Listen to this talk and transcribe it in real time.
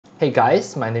Hey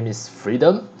guys, my name is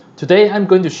Freedom. Today I'm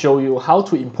going to show you how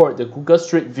to import the Google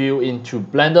Street View into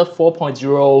Blender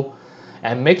 4.0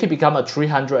 and make it become a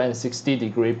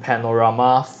 360-degree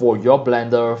panorama for your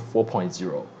Blender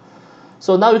 4.0.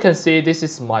 So now you can see this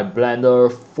is my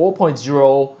Blender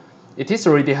 4.0. It is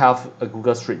already have a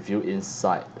Google Street View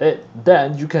inside it.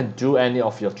 Then you can do any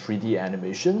of your 3D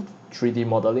animation, 3D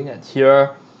modeling at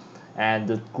here, and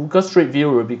the Google Street View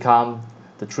will become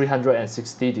the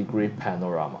 360-degree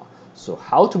panorama. So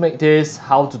how to make this,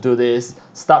 how to do this,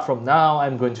 start from now.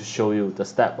 I'm going to show you the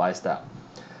step by step.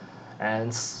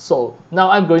 And so now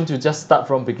I'm going to just start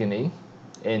from beginning.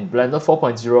 In Blender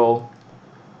 4.0,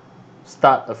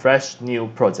 start a fresh new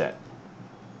project.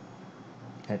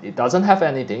 And it doesn't have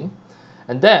anything.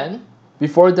 And then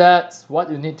before that, what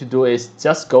you need to do is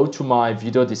just go to my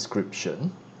video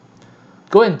description.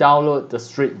 Go and download the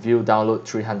Street View Download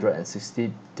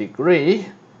 360 degree.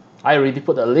 I already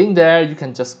put a link there. You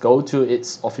can just go to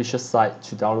its official site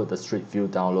to download the Street View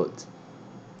Download.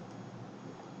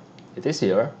 It is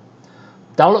here.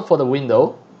 Download for the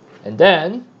window and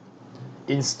then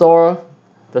install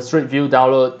the Street View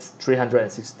Download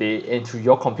 360 into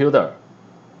your computer.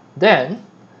 Then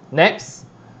next,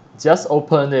 just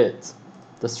open it,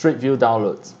 the Street View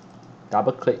Download.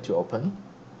 Double click to open.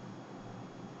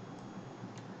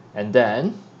 And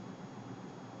then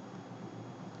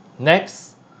next,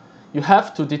 you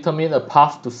have to determine a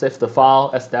path to save the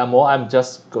file. As demo, I'm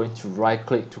just going to right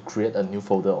click to create a new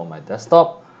folder on my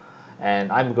desktop, and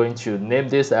I'm going to name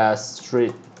this as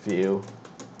Street View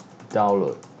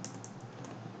Download.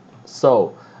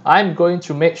 So I'm going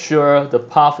to make sure the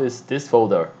path is this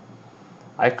folder.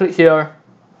 I click here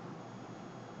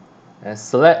and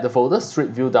select the folder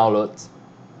Street View Download.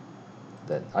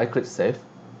 Then I click save.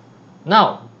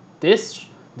 Now this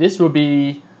will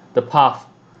be the path.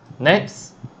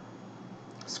 Next,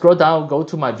 scroll down, go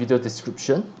to my video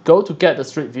description, go to get the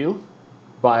Street View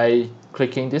by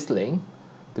clicking this link,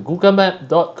 the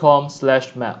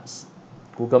googlemap.com/maps,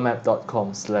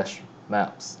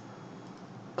 googlemap.com/maps.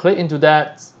 Click into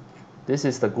that. This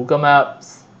is the Google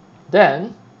Maps.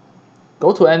 Then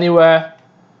go to anywhere,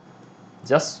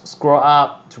 just scroll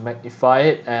up to magnify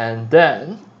it, and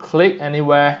then click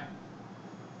anywhere.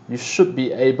 You should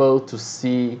be able to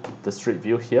see the Street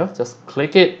View here. Just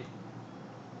click it.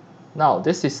 Now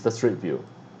this is the Street View.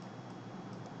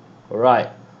 Alright,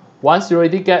 once you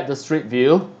already get the Street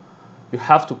View, you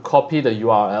have to copy the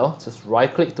URL. Just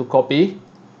right click to copy.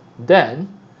 Then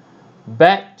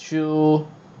back to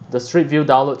the Street View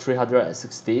Download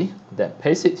 360. Then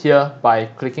paste it here by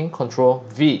clicking Ctrl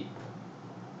V.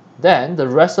 Then the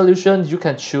resolution, you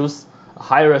can choose a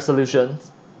high resolution.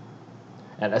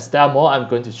 And as demo, I'm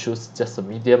going to choose just a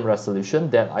medium resolution.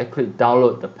 Then I click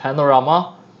download the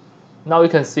panorama. Now you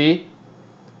can see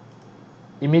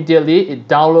immediately it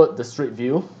downloads the Street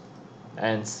View,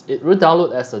 and it will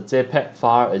download as a JPEG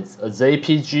file. It's a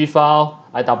JPG file.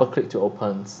 I double click to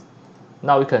open.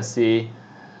 Now you can see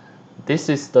this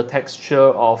is the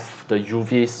texture of the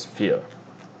UV sphere.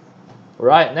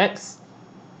 Right, next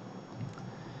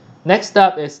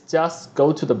step is just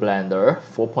go to the Blender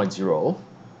 4.0.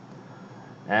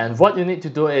 And what you need to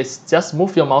do is just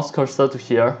move your mouse cursor to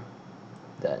here,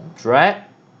 then drag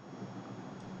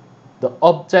the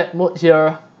object mode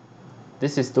here.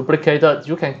 This is duplicated.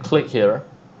 You can click here,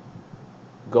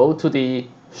 go to the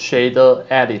shader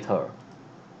editor.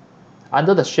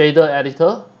 Under the shader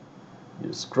editor,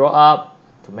 you scroll up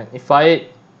to magnify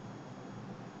it.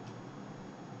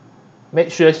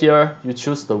 Make sure here you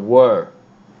choose the word.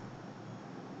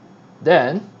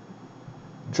 Then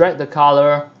drag the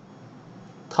color,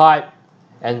 type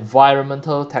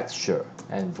environmental texture,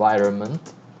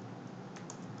 environment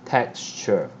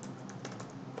texture.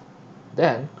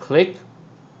 Then click.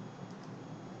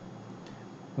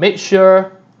 Make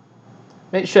sure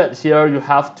here you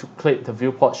have to click the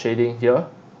viewport shading here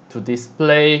to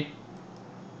display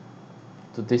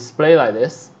like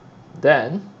this.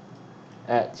 Then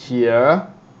at here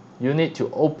you need to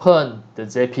open the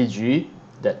JPG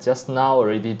that just now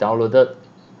already downloaded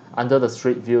under the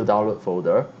Street View download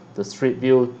folder, the Street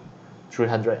View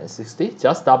 360.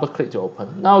 Just double click to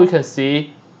open. Now you can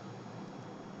see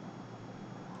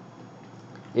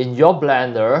in your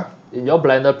Blender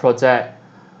project,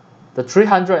 the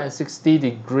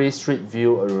 360-degree Street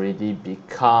View already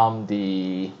become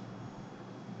the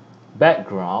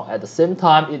background. At the same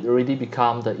time, it already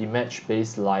become the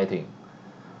image-based lighting.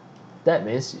 That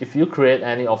means if you create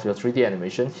any of your 3D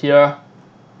animation here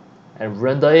and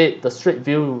render it, the Street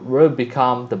View will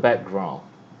become the background.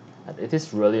 And it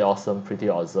is really awesome, pretty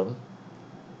awesome.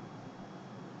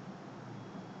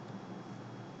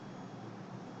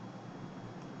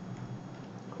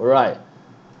 Alright,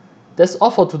 that's all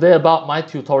for today about my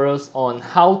tutorials on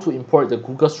how to import the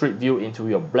Google Street View into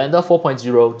your Blender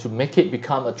 4.0 to make it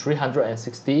become a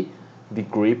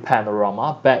 360-degree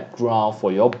panorama background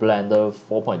for your Blender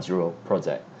 4.0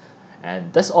 project.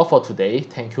 And that's all for today.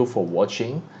 Thank you for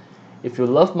watching. If you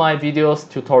love my videos,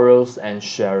 tutorials, and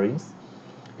sharings,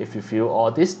 if you feel all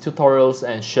these tutorials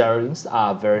and sharings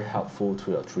are very helpful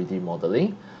to your 3D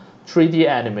modeling, 3D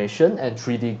animation, and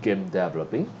 3D game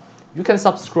developing, you can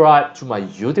subscribe to my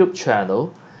YouTube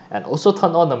channel and also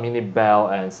turn on the mini bell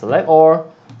and select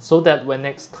all so that when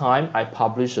next time I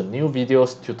publish a new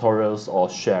videos, tutorials, or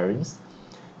sharings,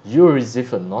 you will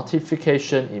receive a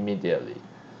notification immediately.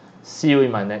 See you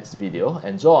in my next video.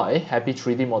 Enjoy! Happy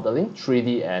 3D modeling,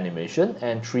 3D animation,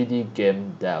 and 3D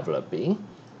game developing.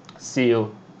 See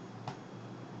you